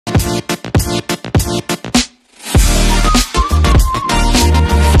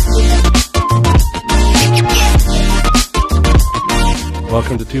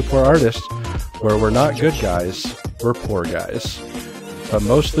Two Poor Artists, where we're not good guys, we're poor guys. But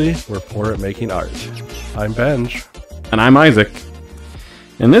mostly, we're poor at making art. I'm Benj. And I'm Isaac.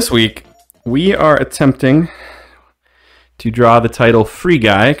 And this week, we are attempting to draw the title Free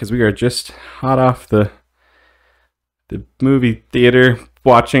Guy, because we are just hot off the movie theater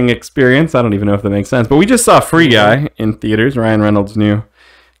watching experience. I don't even know if that makes sense, but we just saw Free Guy in theaters, Ryan Reynolds' new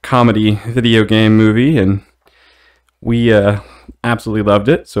comedy video game movie, and we absolutely loved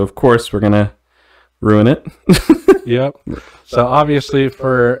it. So, of course, we're going to ruin it. Yep. So obviously,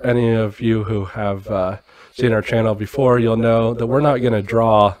 for any of you who have seen our channel before, you'll know that we're not going to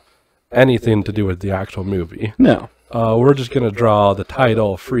draw anything to do with the actual movie. No. We're just going to draw the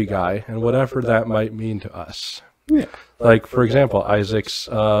title Free Guy and whatever that might mean to us. Yeah. Like, for example, Isaac's,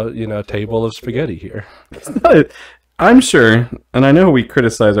 table of spaghetti here. I'm sure, and I know we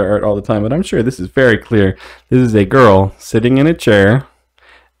criticize our art all the time, but I'm sure this is very clear. This is a girl sitting in a chair,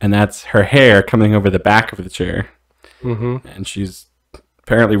 and that's her hair coming over the back of the chair. Mm-hmm. And she's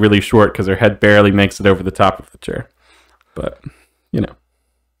apparently really short because her head barely makes it over the top of the chair. But, you know.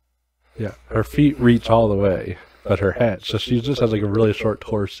 Yeah, her feet reach all the way, but her head, so she just has like a really short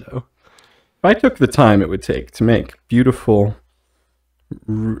torso. If I took the time it would take to make beautiful...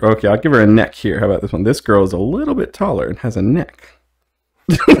 Okay, I'll give her a neck here. How about this one? This girl is a little bit taller and has a neck.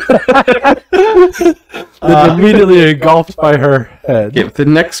 That's immediately engulfed by her head. Yeah, with the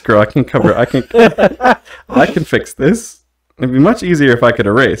next girl, I can fix this. It'd be much easier if I could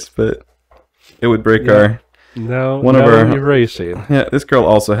erase, but it would break our... No, one of our erasing. Yeah, this girl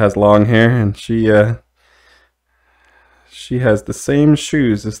also has long hair, and she has the same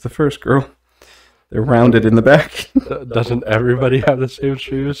shoes as the first girl. They're rounded in the back. Doesn't everybody have the same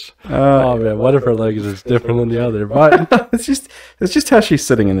shoes? Oh man, one of her legs is different than the other. But it's just how she's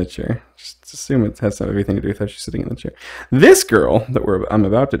sitting in the chair. Just assume it has everything to do with how she's sitting in the chair. This girl that I'm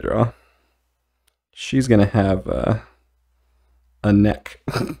about to draw, she's gonna have a neck.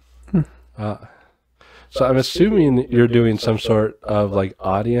 So I'm assuming you're doing some sort of like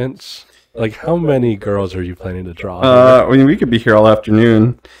audience. Like, how many girls are you planning to draw? I mean, we could be here all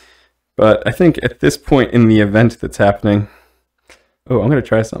afternoon. But I think at this point in the event that's happening... Oh, I'm going to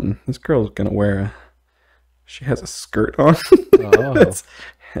try something. This girl's going to wear she has a skirt on. Oh.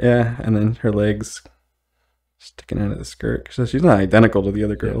 Yeah, and then her legs sticking out of the skirt. So she's not identical to the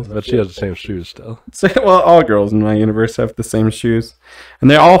other girls. Yeah, but she has the same shoes still. So, well, all girls in my universe have the same shoes.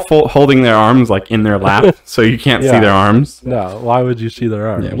 And they're all holding their arms like in their lap, so you can't see their arms. No, why would you see their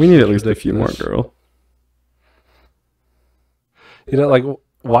arms? Yeah, we need at least a few more girls. You know, like...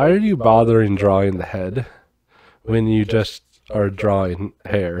 Why are you bothering drawing the head when you just are drawing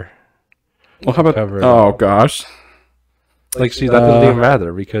hair? Well, how about... Oh, gosh. Like, see, that doesn't even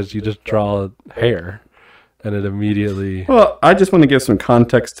matter because you just draw hair and it immediately... Well, I just want to give some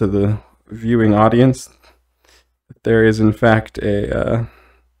context to the viewing audience. There is, in fact, a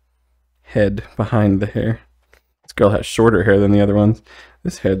head behind the hair. This girl has shorter hair than the other ones.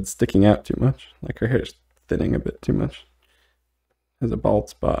 This head's sticking out too much. Like, her hair's thinning a bit too much. There's a bald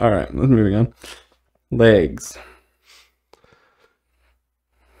spot. All right, let's moving on. Legs.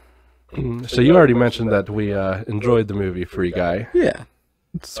 So you already mentioned that we enjoyed the movie Free Guy. Yeah.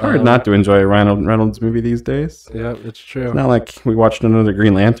 It's hard not to enjoy a Ryan Reynolds movie these days. Yeah, it's true. It's not like we watched another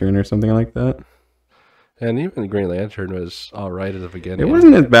Green Lantern or something like that. And even Green Lantern was all right at the beginning. It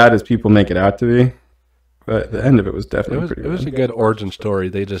wasn't as bad as people make it out to be, but the end of it was definitely pretty good. It was a good origin story.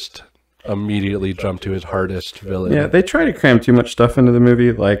 They just... immediately jump to his hardest villain. Yeah, they try to cram too much stuff into the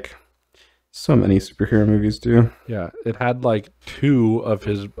movie, like so many superhero movies do. Yeah, it had like two of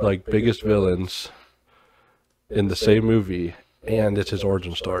his like biggest villains in the same movie, and it's his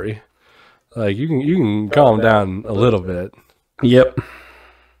origin story. Like you can calm down a little bit. Yep.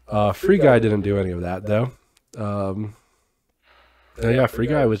 Free Guy didn't do any of that though. Yeah, Free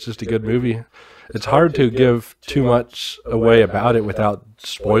Guy was just a good movie. It's hard to give too much away about it without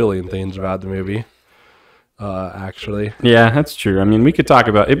spoiling things about the movie, actually. Yeah, that's true. I mean, we could talk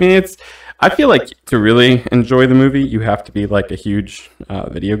about... I mean, I feel like to really enjoy the movie, you have to be like a huge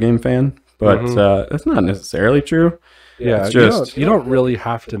video game fan, but that's not necessarily true. Yeah, it's just... you don't really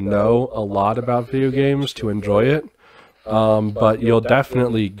have to know a lot about video games to enjoy it, but you'll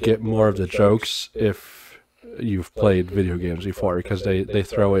definitely get more of the jokes if you've played video games before, because they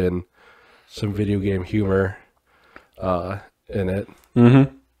throw in some video game humor in it.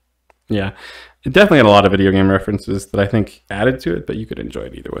 Mm-hmm. Yeah. It definitely had a lot of video game references that I think added to it, but you could enjoy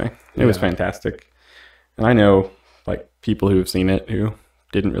it either way. It was fantastic. And I know like people who have seen it who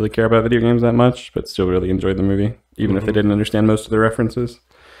didn't really care about video games that much, but still really enjoyed the movie, even if they didn't understand most of the references.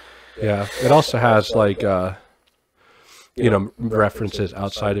 Yeah. It also has like references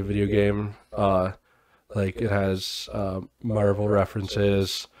outside of video game. Like it has Marvel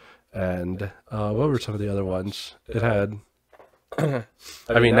references, and what were some of the other ones? It had.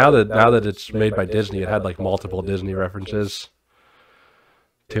 I mean, now that it's made by Disney, it had like multiple Disney references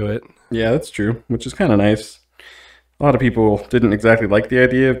to it. Yeah, that's true, which is kind of nice. A lot of people didn't exactly like the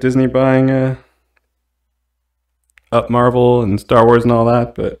idea of Disney buying up Marvel and Star Wars and all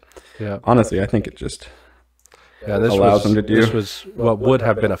that, but Yeah. honestly, I think it just This allows them to do. This was what would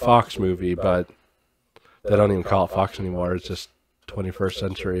have been a Fox movie, but they don't even call it Fox anymore. It's just 21st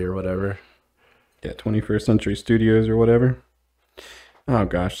Century or whatever. 21st Century Studios or whatever. Oh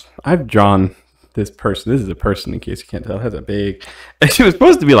gosh, I've drawn this person. This is a person, in case you can't tell. It has a big. She was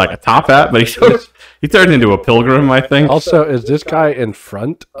supposed to be like a top hat, but he turned into a pilgrim, I think. Also, is this guy in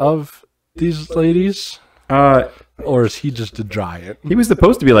front of these ladies, or is he just a giant? He was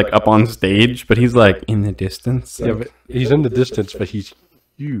supposed to be like up on stage, but he's like in the distance. Yeah, but he's in the distance, but he's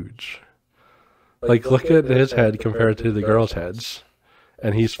huge. Like, look at his head compared to the girls' heads,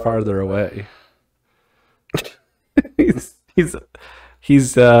 and he's farther away. he's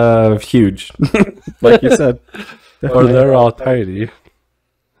huge, like you said. Or they're all tiny.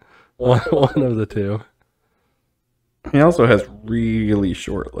 One of the two. He also has really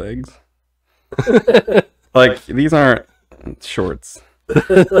short legs. Like, these aren't shorts.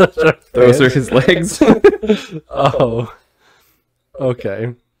 Those are his legs. Oh.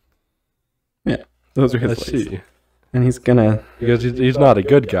 Okay. Yeah, those are his Let's legs. see. And he's gonna... Because he's not a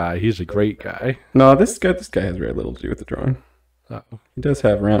good guy. He's a great guy. No, this guy has very little to do with the drawing. Oh. He does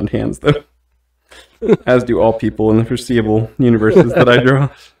have round hands, though. As do all people in the foreseeable universes that I draw.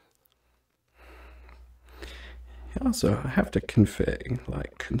 Also, I have to convey,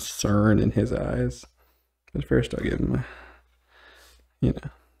 like, concern in his eyes. But first, I'll give him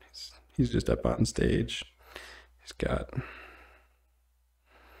he's just up on stage. He's got...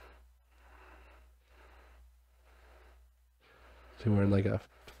 Is he wearing like a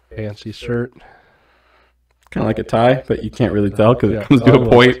fancy shirt? kind of like a tie, but you can't really tell because Yeah, it comes to a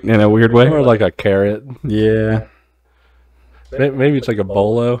almost. point in a weird way. Or like a carrot. Yeah. Maybe it's like a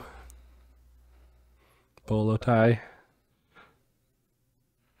bolo. Bolo tie.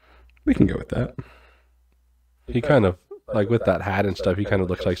 We can go with that. He kind of, like with that hat and stuff, he kind of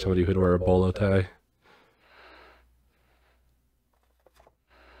looks like somebody who'd wear a bolo tie.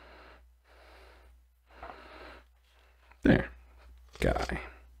 There. Guy.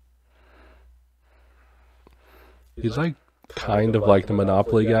 He's like kind of like the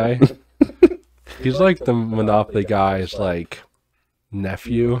Monopoly guy. He's like the Monopoly guy's like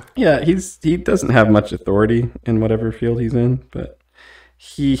nephew. Yeah, he doesn't have much authority in whatever field he's in, but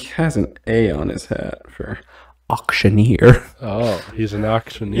he has an A on his hat for auctioneer. Oh, he's an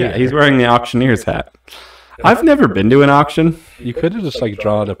auctioneer. Yeah, he's wearing the auctioneer's hat. I've never been to an auction. You could have just like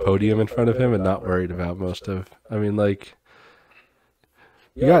drawn a podium in front of him and not worried about most of. I mean, like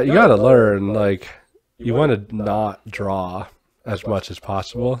you got to learn. Like you want to not draw as much as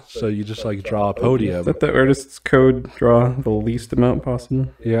possible, so you just like draw a Is podium. that the artist's code? Draw the least amount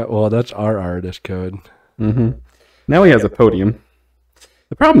possible. Yeah, well, that's our artist code. Mm-hmm. Now he has a podium.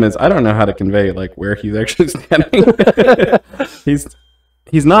 The problem is I don't know how to convey like where he's actually standing.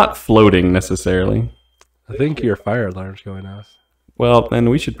 he's not floating necessarily. I think your fire alarm's going off. Well, then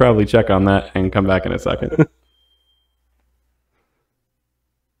we should probably check on that and come back in a second.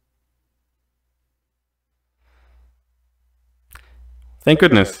 Thank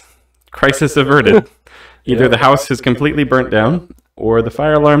goodness. Crisis averted. Either the house is completely burnt down, or the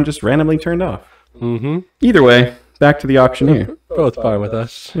fire alarm just randomly turned off. Mm-hmm. Either way, back to the auctioneer. Both fine with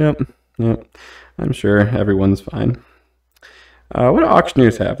us. Yep. I'm sure everyone's fine. What do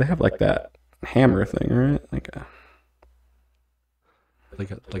auctioneers have? They have like that hammer thing, right? Like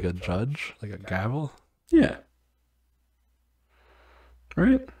a judge, like a gavel. Yeah.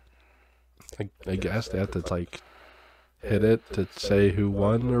 Right? I guess they have to like hit it to say who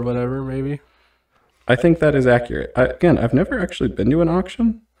won or whatever. Maybe. I think that is accurate. Again, I've never actually been to an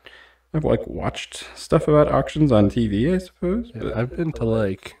auction. I've like watched stuff about auctions on TV, I suppose. Yeah, But I've been to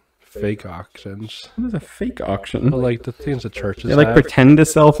like fake auctions. what is a fake auction? Well, like the things the churches They like have. pretend to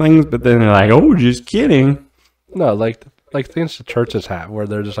sell things, but then they're like, "Oh, just kidding." No, like things the churches have where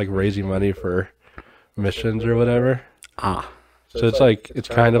they're just like raising money for missions or whatever. Ah, So it's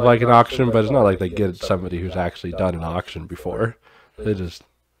kind of like an auction, but it's not like they get somebody who's actually done an auction before. They just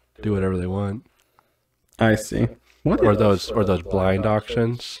do whatever they want. I see. What? Or those blind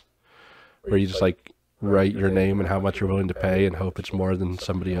auctions where you just like write your name and how much you're willing to pay and hope it's more than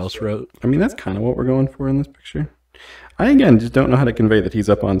somebody else wrote. I mean, that's kind of what we're going for in this picture. I again just don't know how to convey that he's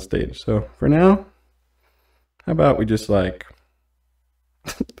up on stage. So for now, How about we just like?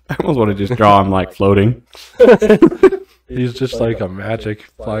 I almost want to just draw him like floating. He's just like a magic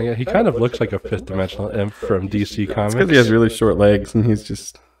flying. He kind of looks like a fifth dimensional imp from DC Comics. Because he has really short legs and he's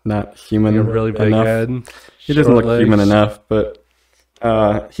just not human. a really big enough. head. He doesn't short look human legs, enough, but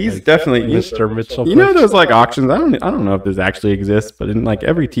he's like definitely Mr. Mitchell. You know those like auctions? I don't know if this actually exists, but in like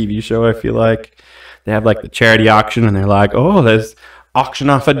every TV show, I feel like they have like the charity auction, and they're like, oh, let's auction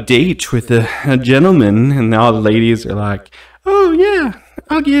off a date with a gentleman, and all the ladies are like, oh yeah,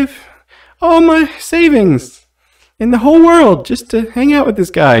 I'll give all my savings in the whole world just to hang out with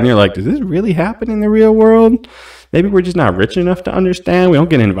this guy. And you're like, does this really happen in the real world? Maybe we're just not rich enough to understand. We don't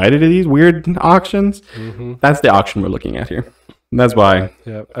get invited to these weird auctions. Mm-hmm. That's the auction we're looking at here. And that's why.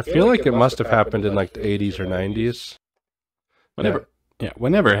 Yeah, I feel like it must have happened in like the 80s or 90s.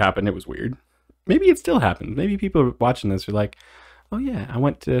 Whenever it happened, it was weird. Maybe it still happens. Maybe people watching this are like, oh yeah, I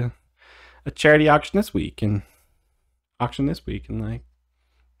went to a charity auction this week and like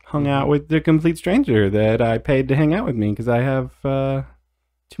hung out with the complete stranger that I paid to hang out with me because I have too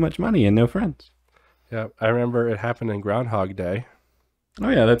much money and no friends. Yeah, I remember it happened in Groundhog Day. Oh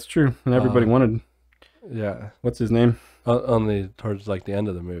yeah, that's true. And everybody wanted. Yeah, What's his name? only towards like the end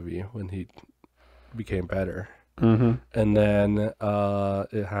of the movie when he became better. Mm-hmm. And then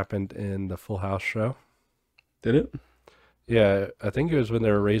it happened in the Full House show. Did it? Yeah, I think it was when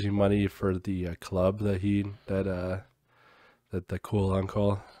they were raising money for the club that that the cool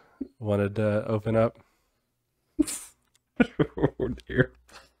uncle wanted to open up. Oh dear.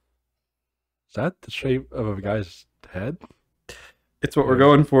 Is that the shape of a guy's head? It's what we're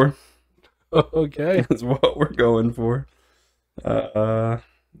going for. Okay. It's what we're going for.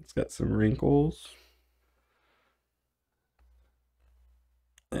 It's got some wrinkles.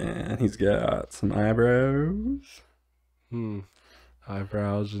 And he's got some eyebrows.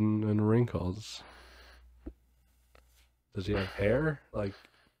 Eyebrows and wrinkles. Does he have hair? Like, is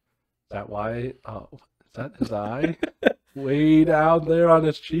that why? Oh, is that his eye? Way down there on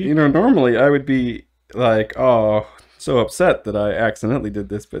his cheek? You know, normally I would be like, oh, so upset that I accidentally did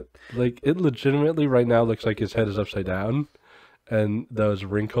this, but Like, it legitimately right now looks like his head is upside down, and those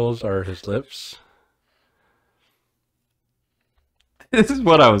wrinkles are his lips. this is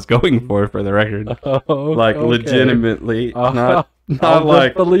what I was going for the record. Oh, Like, okay. legitimately, not I'll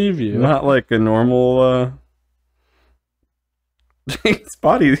like, just believe you. not like a normal, his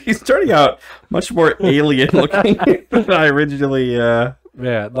body, he's turning out much more alien looking than I originally,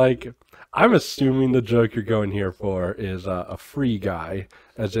 Man, like, I'm assuming the joke you're going here for is a free guy,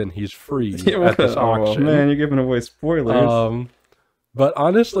 as in he's free at this auction. Oh man, you're giving away spoilers. But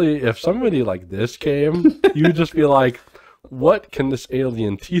honestly, if somebody like this came, you'd just be like, what can this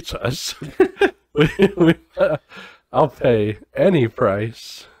alien teach us? I'll pay any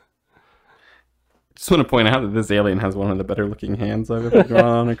price. Just want to point out that this alien has one of the better looking hands I've ever drawn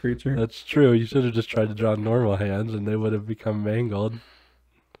on a creature. That's true. You should have just tried to draw normal hands and they would have become mangled.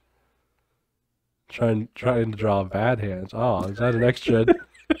 Trying to draw bad hands. Oh, is that an extra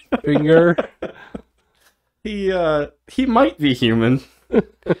finger? He might be human.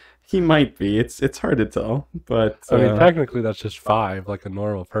 He might be. It's hard to tell, but I mean, technically that's just 5, like a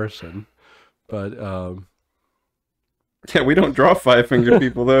normal person. But yeah, we don't draw 5-fingered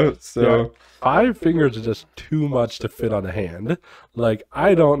people though. So yeah, 5 fingers is just too much to fit on a hand. Like,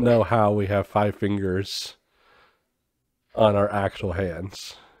 I don't know how we have 5 fingers on our actual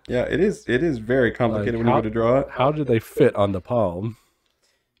hands. yeah, it is very complicated Like, when you go to draw it. How do they fit on the palm?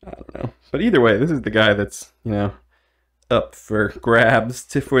 I don't know, but either way, this is the guy that's up for grabs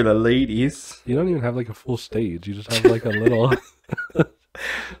for the ladies. You don't even have like a full stage. You just have like a little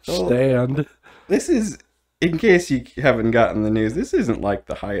stand. This is, in case you haven't gotten the news, this isn't like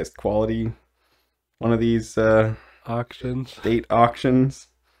the highest quality one of these Auctions. date auctions.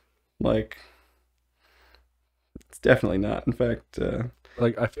 Like, it's definitely not. In fact,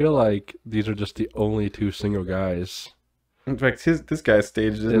 Like, I feel like these are just the only 2 single guys this guy's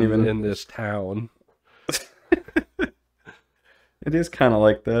stage isn't even. in this town. It is kind of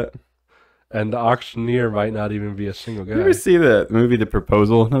like that. And the auctioneer might not even be a single guy. You ever see the movie The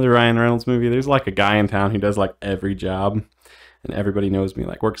Proposal, another Ryan Reynolds movie? There's like a guy in town who does like every job, and everybody knows me,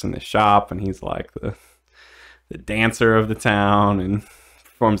 like works in this shop, and he's like the dancer of the town and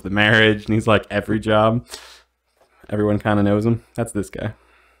performs the marriage, and he's like every job. Everyone kind of knows him. That's this guy.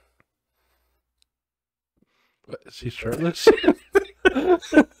 What, is he shirtless?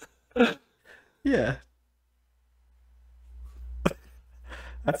 Yeah.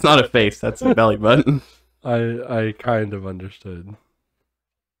 That's not a face, that's a belly button. I kind of understood.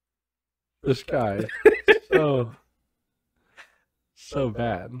 This guy. So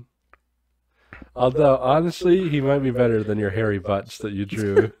bad. Although honestly, he might be better than your hairy butts that you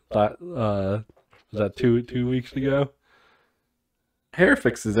drew. Was that two weeks ago? Hair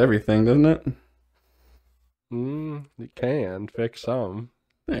fixes everything, doesn't it? It can fix some.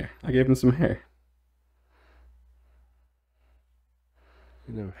 There, I gave him some hair.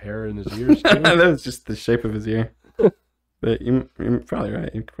 You know, hair in his ears too. That was just the shape of his ear. But you're probably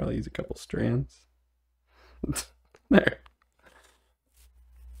right. You could probably use a couple strands. There.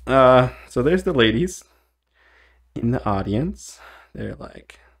 So there's the ladies in the audience. They're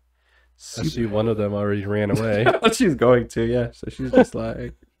like, I see one of them already ran away. She's going to, yeah. So she's just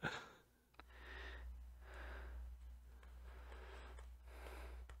like,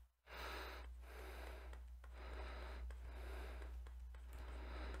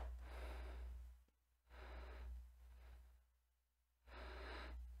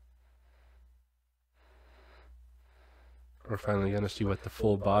 We're finally gonna see what the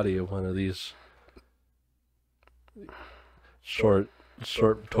full body of one of these short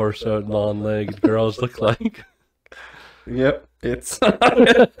torso, long-legged girls look like. yep, it's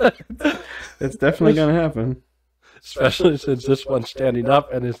it's definitely gonna happen. Especially since this one's standing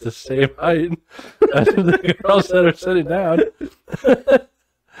up and is the same height as the girls that are sitting down.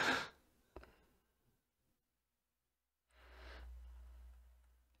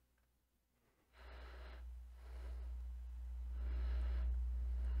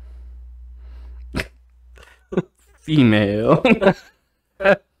 Female.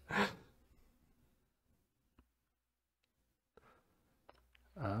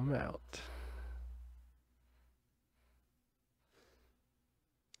 I'm out.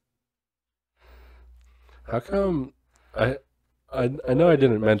 How come I know I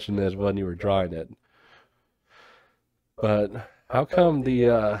didn't mention this when you were drawing it, but how come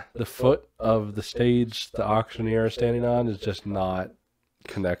the foot of the stage the auctioneer is standing on is just not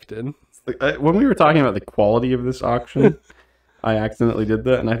connected? When we were talking about the quality of this auction, I accidentally did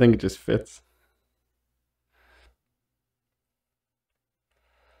that, and I think it just fits.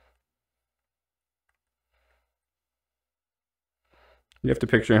 You have to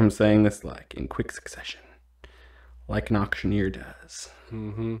picture him saying this like in quick succession, like an auctioneer does.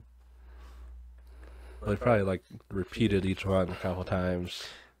 Mm-hmm. They probably like repeated each one a couple times.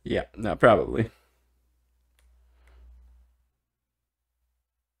 Yeah, no, probably.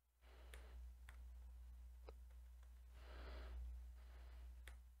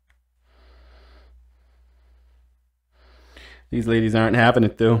 These ladies aren't having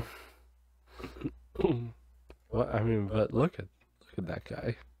it though. Well, I mean, but look at that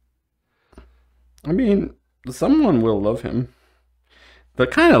guy. I mean, someone will love him. The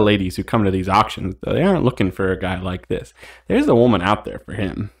kind of ladies who come to these auctions, though, they aren't looking for a guy like this. There's a woman out there for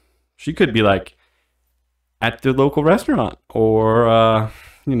him. She could be like at the local restaurant, or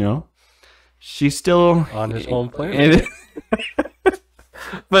you know, she's still on his home planet.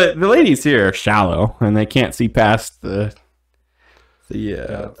 But the ladies here are shallow, and they can't see past the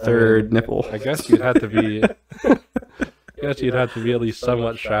third nipple. I guess you'd have to be. I guess you'd have to be at least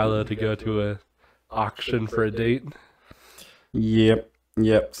somewhat shallow to go to a auction for a date. Yep.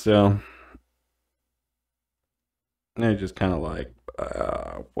 So they're just kind of like,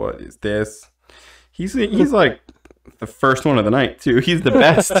 what is this? He's like the first one of the night too. He's the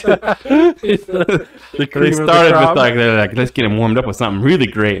best. He's the They cream of the started crop. with they're like, let's get him warmed up with something really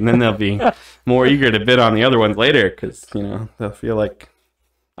great, and then they'll be more eager to bid on the other ones later because they'll feel like,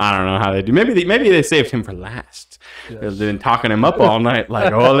 I don't know how they do. Maybe they saved him for last. Yes. They've been talking him up all night,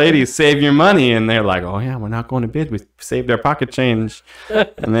 like, "Oh, ladies, save your money," and they're like, "Oh yeah, we're not going to bid. We saved our pocket change."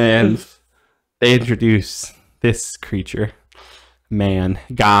 And then they introduce this creature,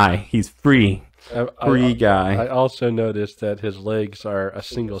 guy. He's free. Free guy. I also noticed that his legs are a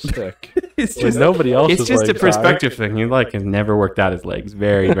single stick. It's When nobody else's It's just a legs perspective thing. He has never worked out his legs.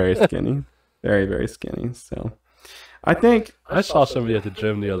 Very, very skinny. Very, very skinny. So I think I saw somebody at the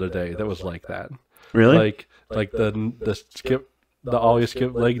gym the other day that was like that. really Like the always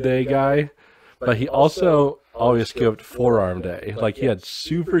skip leg day guy, but he also always skipped forearm day. Like he had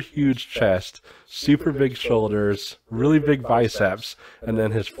super huge chest, super big shoulders, really big biceps, and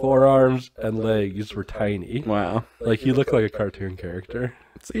then his forearms and legs were tiny. wow. Like he looked like a cartoon character.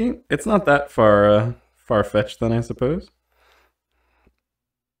 See, it's not that far-fetched then, I suppose.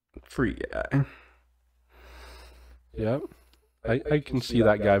 Free guy. Yep. I can see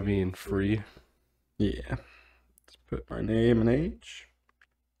that guy being free. Yeah. Let's put our name and age.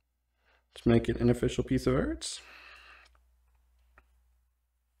 Let's make it an official piece of art.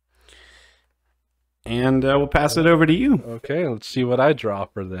 And we'll pass it over to you. Okay, let's see what I draw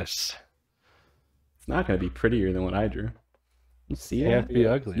for this. It's not going to be prettier than what I drew. You see Can't that? be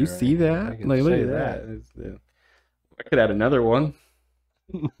ugly. You right? see I that? can Like, look say at that. I could add another one.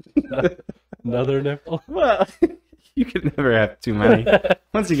 Another nipple. Well, you could never have too many.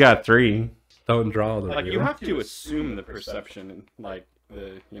 Once you got 3, Don't draw the like real. you have to assume the perception and like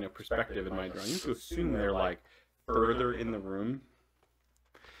the perspective in my drawing. You have to assume they're like further in the room.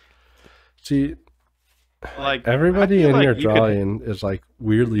 See, Like everybody I feel in like your you could- drawing is like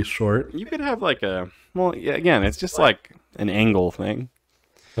weirdly short. You could have like a yeah, again, it's just like an angle thing.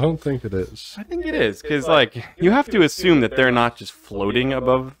 I don't think it is. I think it is because like you have to assume that they're not just floating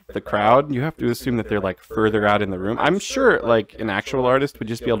above the crowd. You have to assume that they're like further out in the room. I'm sure like an actual artist would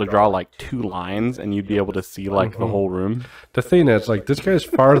just be able to draw like 2 lines and you'd be able to see like the whole room. The thing is, like, this guy's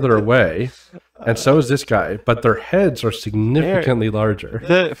farther away, and so is this guy, but their heads are significantly larger.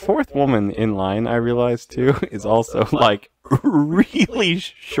 The 4th woman in line, I realized too, is also like really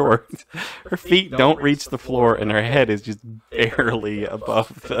short. Her feet don't reach the floor and her head is just barely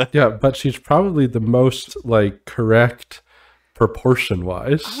above the... Yeah, but she's probably the most, like, correct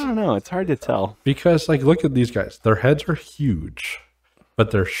proportion-wise. I don't know, it's hard to tell. Because, like, look at these guys. Their heads are huge,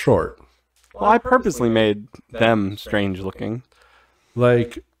 but they're short. Well, I purposely made them strange looking.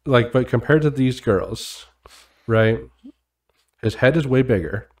 Like, but compared to these girls, right? His head is way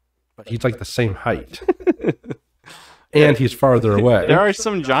bigger, but he's like the same height. And he's farther away. There are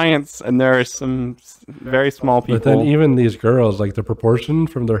some giants and there are some very small people. But then even these girls, like the proportion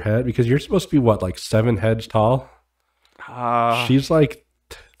from their head, because you're supposed to be what, like 7 heads tall? She's like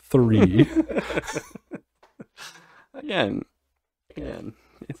 3. Again,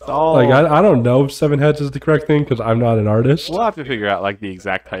 it's all Like I don't know if 7 heads is the correct thing because I'm not an artist. We'll have to figure out like the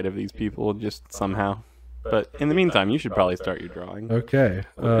exact height of these people just somehow. But in the meantime, you should probably start your drawing. Okay.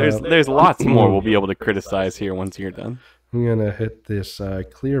 There's lots more we'll be able to criticize here once you're done. I'm gonna hit this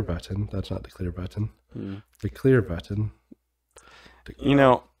clear button. That's not the clear button. The clear button. You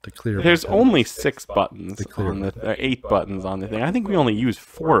know, The clear. there's button. only 6 buttons The clear on the 8 buttons on the thing. I think we only use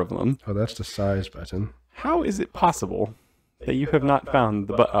 4 of them. Oh, that's the size button. How is it possible that you have not found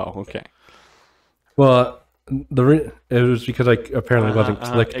the Oh, okay. Well, it was because I apparently wasn't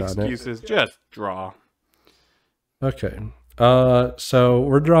clicked on it. Excuses, just draw. Okay. So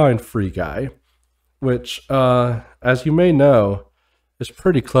we're drawing Free Guy, which, as you may know, is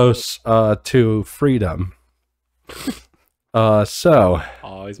pretty close to Freedom. So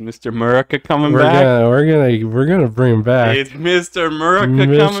Oh, is Mr. Murica coming we're back? we're gonna bring him back. It's Mr. Murica coming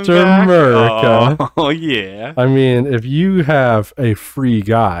Mr. back. Murica. Oh yeah. I mean, if you have a free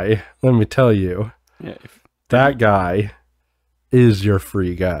guy, let me tell you, Yeah. that guy is your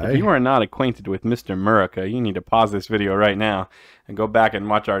free guy. If you are not acquainted with Mr. Murica, you need to pause this video right now and go back and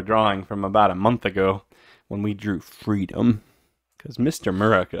watch our drawing from about a month ago when we drew Freedom. Because Mr.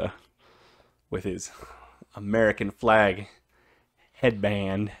 Murica, with his American flag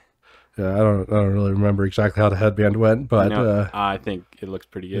headband. Yeah, I don't really remember exactly how the headband went, but I think it looks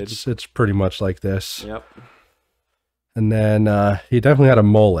pretty good. it's pretty much like this. Yep. And then he definitely had a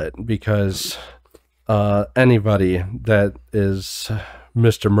mullet because anybody that is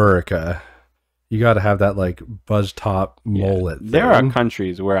Mr. Murica, you got to have that like buzz top mullet. There are thing.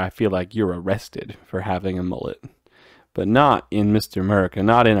 countries where I feel like you're arrested for having a mullet. But not in Mr. Murica,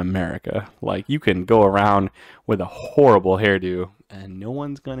 not in America. Like, you can go around with a horrible hairdo, and no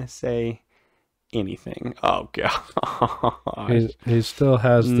one's gonna say anything. Oh, God. He still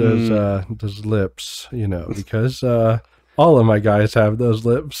has those lips, you know, because all of my guys have those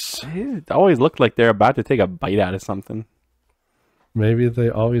lips. It always looked like they're about to take a bite out of something. Maybe they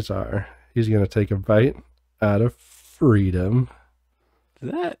always are. He's going to take a bite out of Freedom.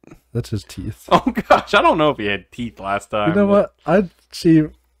 That's his teeth. Oh, gosh, I don't know if he had teeth last time. You know what? I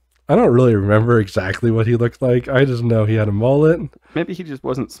don't really remember exactly what he looked like. I just know he had a mullet. Maybe he just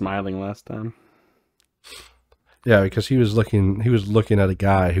wasn't smiling last time. Yeah, because he was looking at a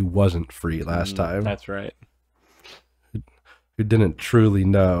guy who wasn't free last time. That's right. Who didn't truly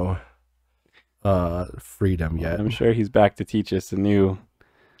know freedom yet. I'm sure he's back to teach us a new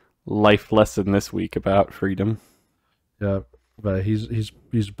life lesson this week about freedom. Yeah, but he's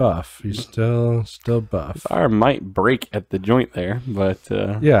buff. He's still buff. His arm might break at the joint there, but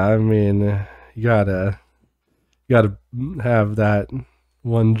yeah, I mean, you gotta have that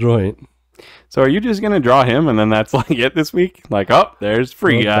one joint. So are you just gonna draw him, and then that's like it this week? Like, oh, there's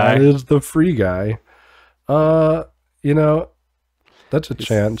Free Guy. That is the Free Guy. You know, that's a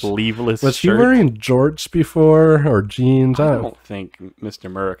chance. Sleeveless Was shirt. he wearing jorts before or jeans? I don't think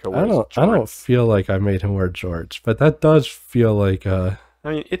Mr. Murica wears jorts. I don't feel like I made him wear jorts, but that does feel like I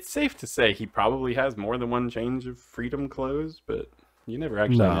mean, it's safe to say he probably has more than one change of Freedom clothes, but You never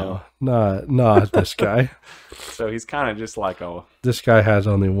actually know. No, not this guy. So he's kind of just like a... This guy has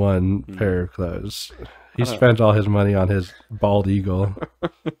only one pair of clothes. He spent all his money on his bald eagle.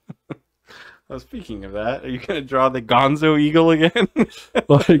 Well, speaking of that, are you going to draw the Gonzo eagle again?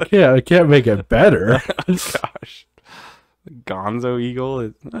 Well, I can't make it better. Gosh. The Gonzo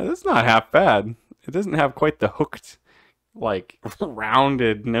eagle, that's not half bad. It doesn't have quite the hooked, like,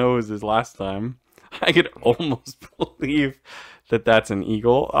 rounded nose as last time. I could almost believe that that's an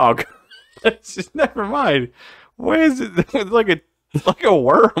eagle. Oh, God. That's just, never mind. Why is it? It's like a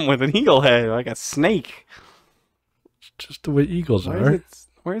worm with an eagle head, like a snake. It's just the way eagles are.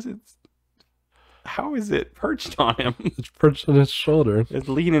 Where is it? How is it perched on him? It's perched on his shoulder. It's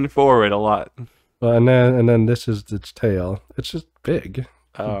leaning forward a lot. Well, and then this is its tail. It's just big.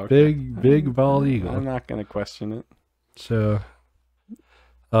 Oh, okay. Big bald eagle. I'm not gonna question it. So,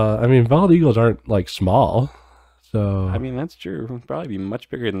 I mean, bald eagles aren't like small. So I mean, that's true. It'd probably be much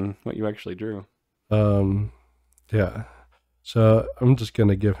bigger than what you actually drew. Yeah. So I'm just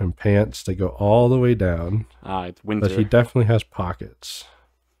gonna give him pants that go all the way down. It's winter. But he definitely has pockets.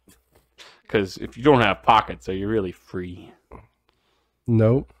 Because if you don't have pockets, are you really free?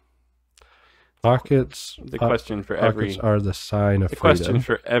 Nope. Pockets. The question for every are the sign of the freedom. question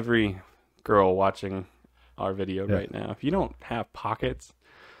for every girl watching our video right now: if you don't have pockets,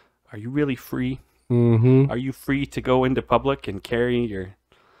 are you really free? Mm-hmm. Are you free to go into public and carry your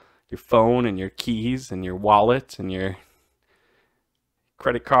phone and your keys and your wallet and your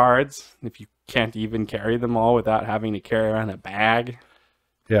credit cards if you can't even carry them all without having to carry around a bag?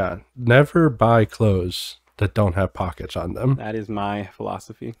 Yeah, never buy clothes that don't have pockets on them. That is my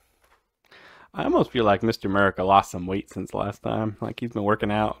philosophy. I almost feel like Mr. America lost some weight since last time. Like he's been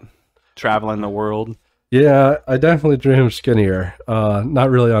working out, traveling the world. Yeah, I definitely drew him skinnier. Not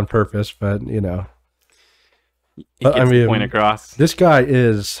really on purpose, but you know. It gets the point across. This guy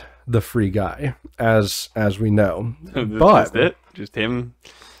is the free guy, as we know. But just him.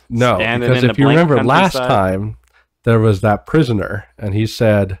 No, because if you remember last time, there was that prisoner, and he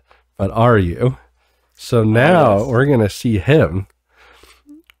said, "But are you?" So now we're gonna see him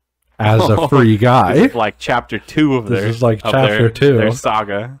as a free guy. This is like chapter 2 of their. This is like chapter 2 their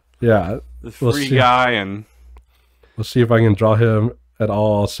saga. Yeah, the free guy, and we'll see if I can draw him at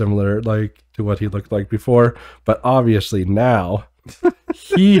all similar, like to what he looked like before. But obviously now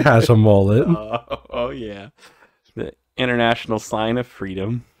he has a mullet. Oh yeah, the international sign of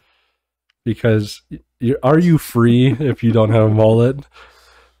freedom. Because are you free if you don't have a mullet?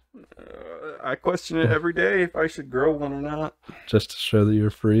 I question it every day if I should grow one or not. Just to show that you're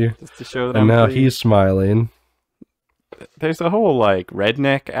free. Just to show that I'm free. And now free. he's smiling. There's a whole like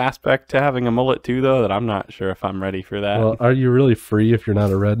redneck aspect to having a mullet too, though, that I'm not sure if I'm ready for that. Well, are you really free if you're not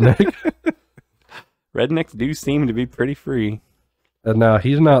a redneck? Rednecks do seem to be pretty free. And now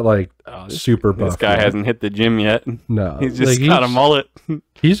he's not like super buff. This guy hasn't hit the gym yet. No, he's just got a mullet.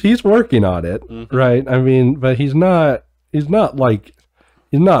 He's working on it, right? I mean, but he's not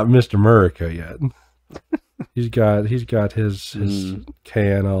Mr. America yet. he's got his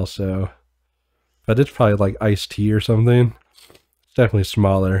can also, but it's probably like iced tea or something. It's definitely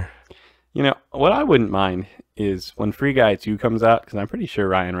smaller. You know what I wouldn't mind is when Free Guy 2 comes out, because I'm pretty sure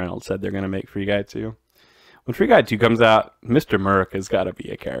Ryan Reynolds said they're going to make Free Guy 2. When Free Guy 2 comes out, Mr. America's got to be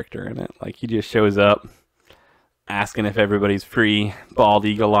a character in it. Like, he just shows up, asking if everybody's free, bald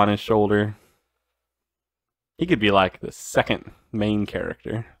eagle on his shoulder. He could be like the second main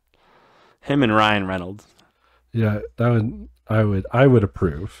character. Him and Ryan Reynolds. Yeah, I would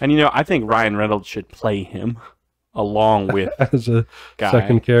approve. And you know, I think Ryan Reynolds should play him along with as a guy.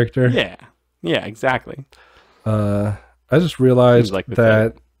 Second character. Yeah, exactly. I just realized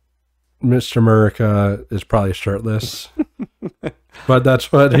that Mr. America is probably shirtless, but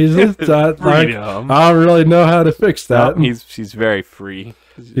that's what he's like. I don't really know how to fix that. No, he's very free.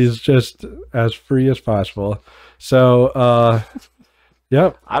 He's just as free as possible. So,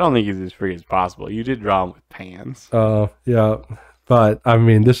 yep. I don't think he's as free as possible. You did draw him with pants. Yeah, but I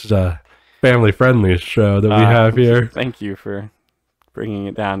mean, this is a family-friendly show that we have here. Thank you for bringing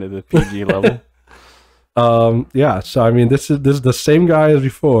it down to the PG level. Yeah. So I mean, this is the same guy as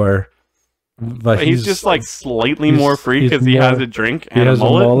before. But he's just like slightly more free because he has a drink and a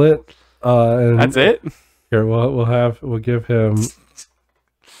mullet. And that's it. Here, we'll give him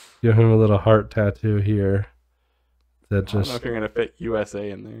a little heart tattoo here. That just. I don't know if you're gonna fit USA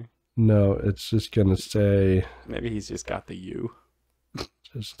in there. No, it's just gonna say. Maybe he's just got the U.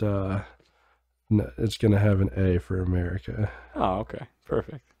 Just no, it's gonna have an A for America. Oh, okay,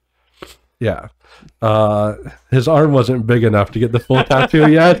 perfect. Yeah. His arm wasn't big enough to get the full tattoo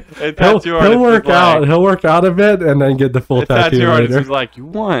yet. He'll work out. He'll work out a bit and then get the full tattoo later. He's like, you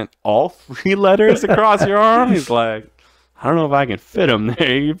want all 3 letters across your arm? He's like, I don't know if I can fit them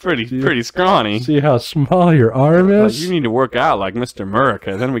there. You're pretty scrawny. See how small your arm is? Like, you need to work out like Mr.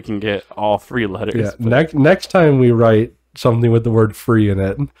 Murica. Then we can get all 3 letters. Yeah. Next time we write something with the word free in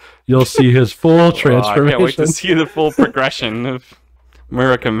it, you'll see his full transformation. I can't wait to see the full progression of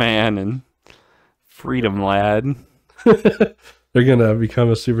Murica Man and Freedom Lad. They're gonna become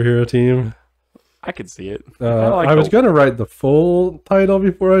a superhero team. I could see it. I was gonna write the full title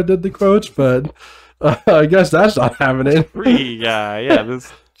before I did the quotes, but I guess that's not happening. Free guy, yeah.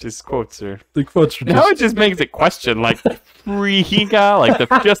 This just quotes are. The quotes are. Now it just makes it question, like free guy,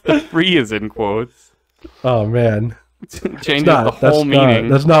 like just the free is in quotes. Oh man. Changes the whole meaning.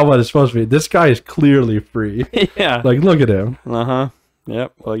 That's not what it's supposed to be. This guy is clearly free. Yeah. Like, look at him. Uh-huh.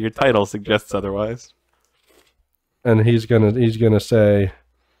 Yep. Well, your title suggests otherwise. And he's gonna say,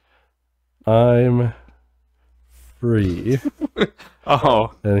 I'm free.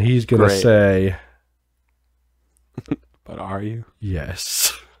 Oh. And he's gonna say, but are you?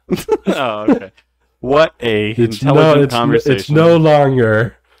 Yes. Oh, okay. What a intelligent conversation. It's no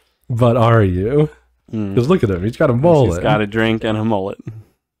longer, but are you? Because look at him. He's got a mullet. He's got a drink and a mullet.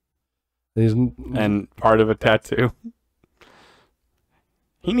 And part of a tattoo.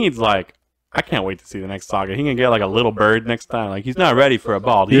 He needs, like, I can't wait to see the next saga. He can get, like, a little bird next time. Like, he's not ready for a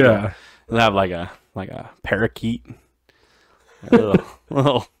bald eagle. Yeah. He'll have, like a parakeet. A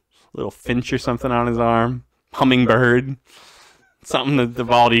little finch or something on his arm. Hummingbird. Something that the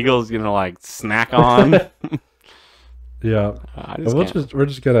bald eagle's gonna, like, snack on. Yeah.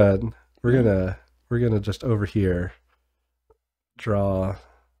 We're gonna just over here draw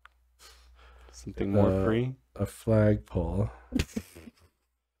something more free. A flagpole.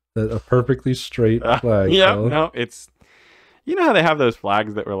 A perfectly straight flagpole. Yeah, no, it's, you know how they have those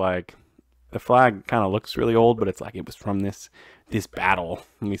flags that were like, the flag kind of looks really old, but it's like it was from this battle,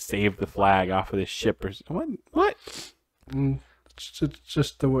 and we saved the flag off of this ship or what? It's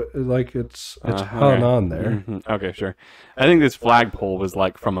just the way, like it's hung on there. Okay, sure. I think this flagpole was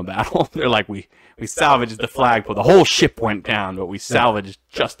like from a battle. They're like, we salvaged the flagpole. The whole ship went down, but we salvaged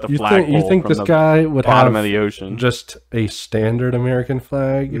just the flagpole. You think this guy would bottom have of the ocean just a standard American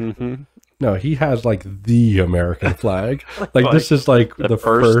flag? No, he has like the American flag. like this is like the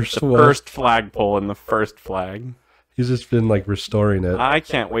first flagpole and the first flag. He's just been like restoring it. I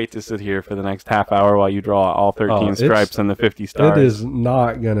can't wait to sit here for the next half hour while you draw all 13 stripes and the 50 stars. It is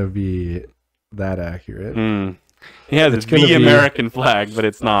not going to be that accurate. Yeah, it's the American flag, but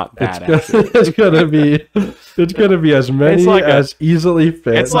it's not that accurate. It's gonna be as many as easily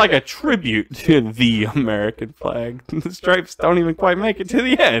fit. It's like a tribute to the American flag. The stripes don't even quite make it to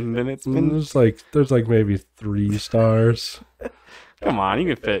the end, and it's been there's like maybe 3 stars. Come on,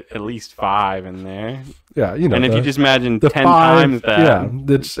 you can fit at least 5 in there. Yeah, you know. And if you just imagine 10 times that, yeah,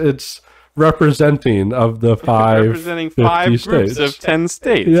 it's representing of the 5 representing 5 groups of 10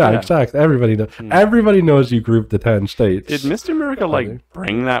 states. Yeah, exactly. Everybody knows. Everybody knows you grouped the 10 states. Did Mr. Miracle like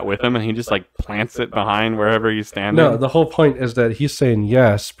bring that with him, and he just like plants it behind wherever he's standing? No, the whole point is that he's saying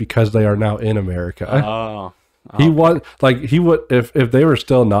yes because they are now in America. Oh. He would if they were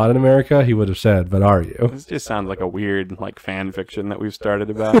still not in America, he would have said, "But are you?" This just sounds like a weird like fan fiction that we've started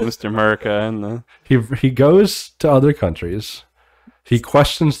about Mr. America and the. He goes to other countries, he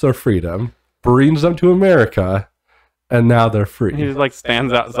questions their freedom, brings them to America, and now they're free. He just like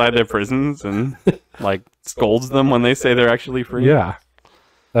stands outside their prisons and like scolds them when they say they're actually free. Yeah,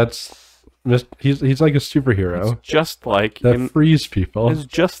 he's like a superhero. It's just like that frees people. It's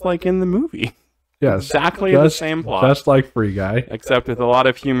just like in the movie. Yes, exactly the same plot. Just like Free Guy. Except with a lot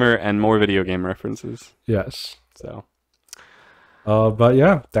of humor and more video game references. Yes. So. But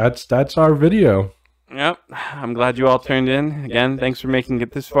yeah, that's our video. Yep. I'm glad you all turned in. Again, thanks for making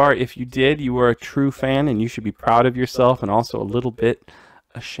it this far. If you did, you were a true fan, and you should be proud of yourself and also a little bit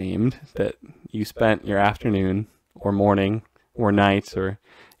ashamed that you spent your afternoon or morning or nights or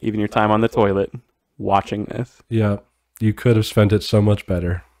even your time on the toilet watching this. Yeah. You could have spent it so much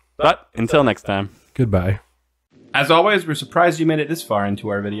better. But until next time. Goodbye. As always, we're surprised you made it this far into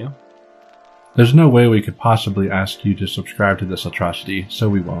our video. There's no way we could possibly ask you to subscribe to this atrocity, so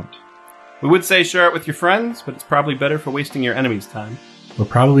we won't. We would say share it with your friends, but it's probably better for wasting your enemy's time. We're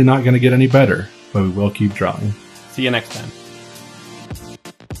probably not going to get any better, but we will keep drawing. See you next time.